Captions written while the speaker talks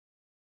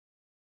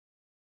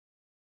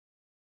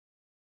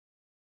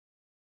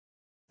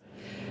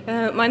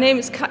My name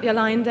is Latja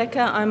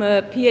Leyendecker. I'm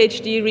a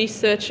PhD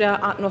researcher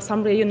at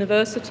Northumbria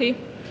University.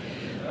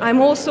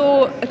 I'm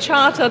also a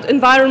chartered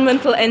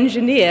environmental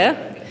engineer,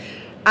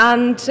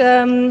 and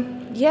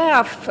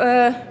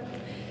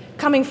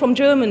coming from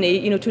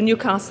Germany, to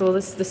Newcastle,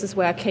 this is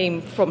where I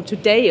came from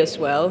today as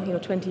well.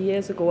 20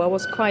 years ago, I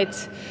was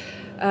quite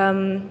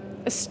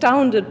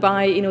astounded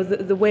by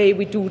the way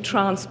we do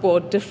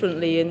transport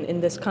differently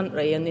in this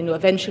country, and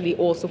eventually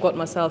also got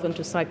myself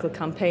into cycle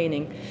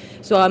campaigning.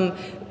 So I'm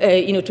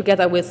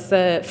together with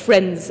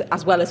friends,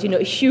 as well as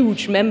a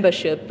huge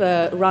membership,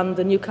 run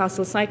the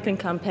Newcastle cycling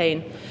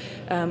campaign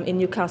in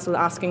Newcastle,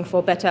 asking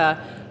for better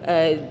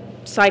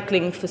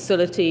cycling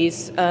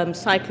facilities,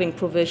 cycling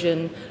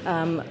provision,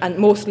 and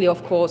mostly,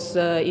 of course,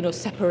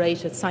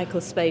 separated cycle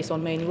space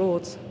on main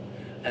roads.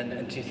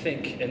 And do you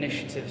think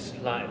initiatives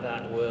like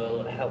that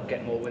will help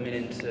get more women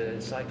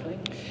into cycling?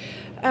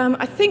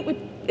 I think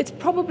it's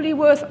probably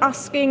worth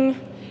asking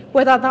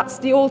whether that's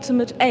the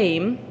ultimate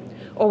aim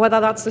or whether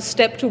that's a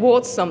step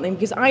towards something,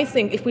 because I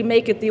think if we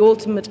make it the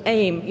ultimate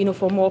aim,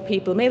 for more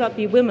people, may that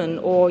be women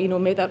or,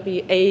 may that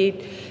be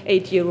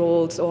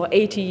 8-year-olds or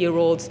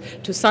 80-year-olds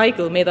to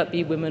cycle, may that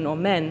be women or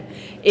men,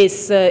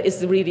 is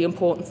the really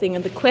important thing.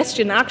 And the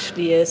question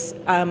actually is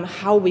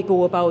how we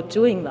go about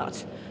doing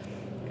that.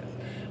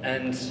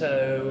 And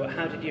so,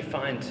 how did you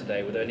find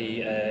today? Were there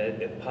any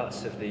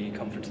parts of the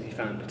conference that you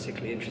found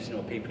particularly interesting,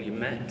 or people you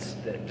met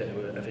that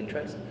were of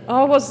interest?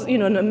 Oh, it was,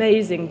 an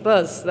amazing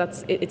buzz.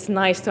 It's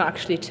nice to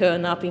actually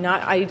turn up.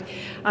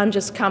 I'm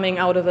just coming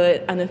out of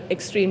an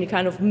extremely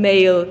kind of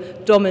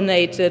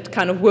male-dominated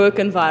kind of work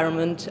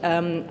environment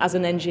as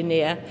an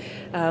engineer.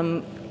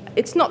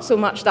 It's not so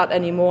much that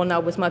anymore now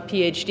with my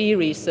PhD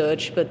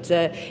research, but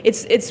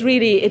it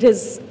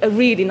is a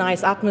really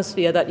nice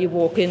atmosphere that you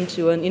walk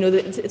into, and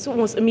it's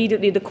almost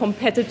immediately the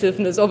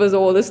competitiveness of us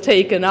all is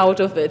taken out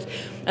of it,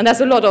 and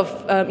there's a lot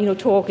of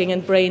talking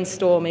and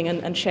brainstorming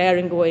and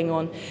sharing going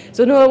on.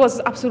 So no, it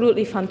was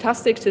absolutely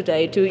fantastic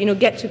today to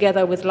get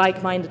together with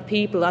like-minded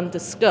people and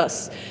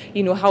discuss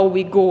how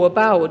we go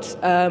about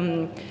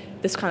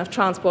this kind of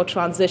transport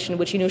transition,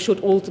 which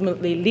should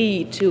ultimately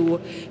lead to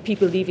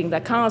people leaving their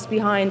cars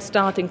behind,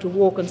 starting to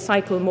walk and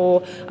cycle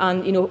more,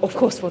 and of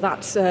course, for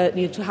that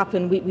to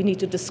happen, we need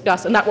to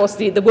discuss, and that was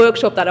the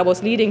workshop that I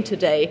was leading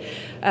today.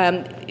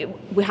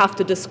 We have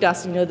to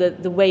discuss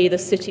the way the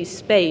city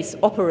space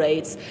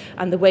operates,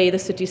 and the way the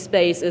city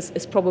space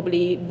is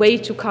probably way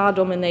too car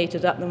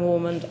dominated at the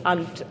moment,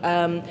 and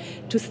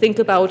to think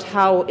about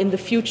how in the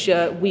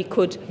future we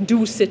could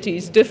do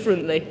cities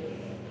differently.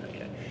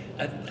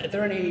 Are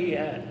there any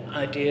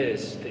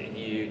ideas that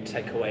you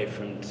take away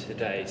from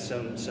today?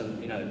 Some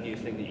new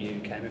thing that you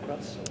came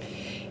across?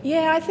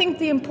 Yeah, I think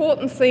the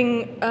important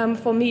thing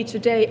for me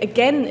today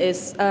again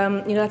is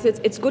that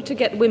it's good to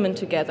get women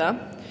together,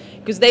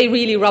 because they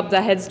really rub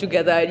their heads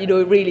together.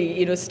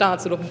 Really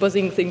start sort of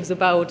buzzing things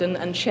about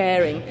and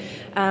sharing.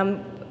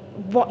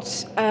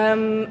 What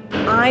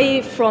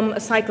I, from a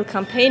cycle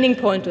campaigning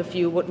point of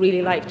view, would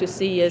really like to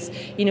see is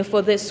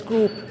for this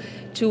group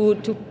to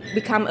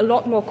become a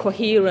lot more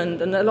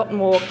coherent and a lot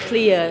more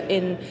clear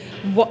in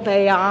what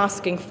they are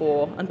asking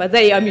for. And by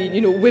they, I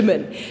mean,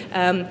 women.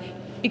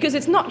 Because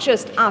it's not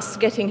just us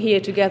getting here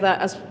together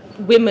as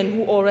women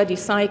who already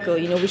cycle.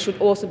 We should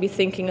also be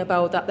thinking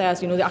about that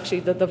there's,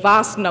 actually the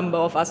vast number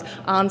of us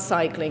aren't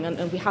cycling,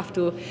 and we have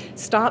to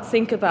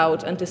think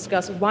about and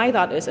discuss why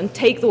that is, and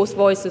take those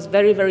voices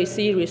very, very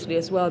seriously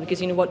as well,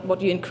 because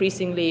what you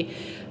increasingly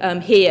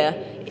hear,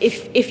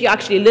 if you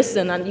actually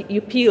listen and you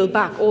peel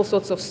back all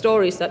sorts of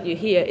stories that you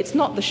hear, it's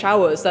not the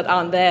showers that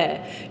aren't there,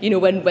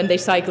 when they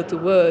cycle to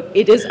work.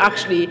 It is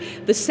actually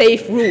the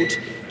safe route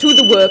to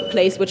the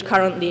workplace, which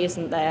currently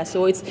isn't there.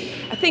 So it's,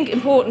 I think,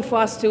 important for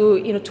us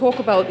to, talk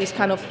about these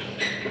kind of,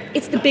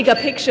 it's the bigger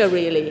picture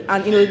really,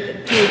 and,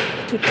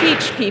 to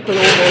teach people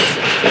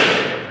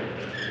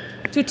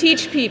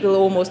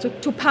almost,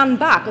 to pan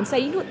back and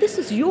say, this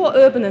is your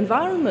urban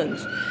environment.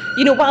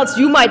 Whilst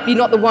you might be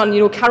not the one,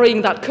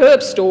 carrying that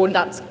curbstone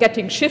that's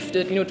getting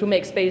shifted, to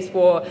make space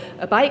for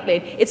a bike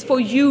lane, it's for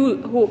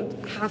you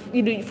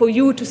for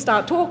you to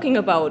start talking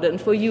about it, and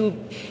for you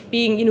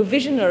being,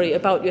 visionary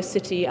about your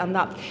city, and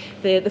that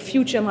the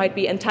future might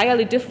be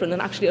entirely different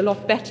and actually a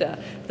lot better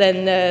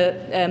than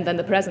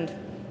the present.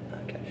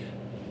 Okay,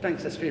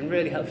 thanks. That's been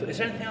really helpful. Is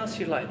there anything else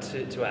you'd like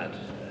to add?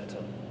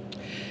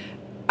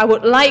 I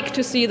would like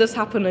to see this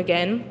happen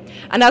again,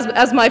 and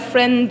as my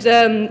friend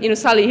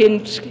Sally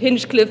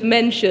Hinchcliffe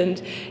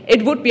mentioned,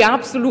 it would be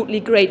absolutely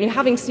great.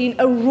 Having seen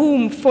a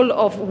room full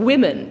of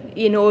women,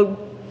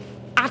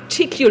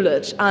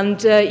 articulate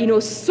and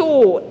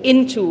so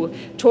into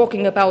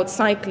talking about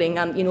cycling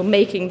and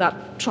making that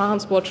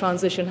transport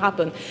transition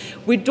happen.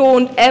 We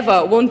don't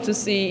ever want to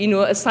see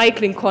a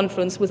cycling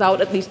conference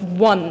without at least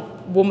one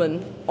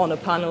woman on a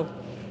panel.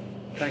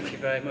 Thank you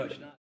very much.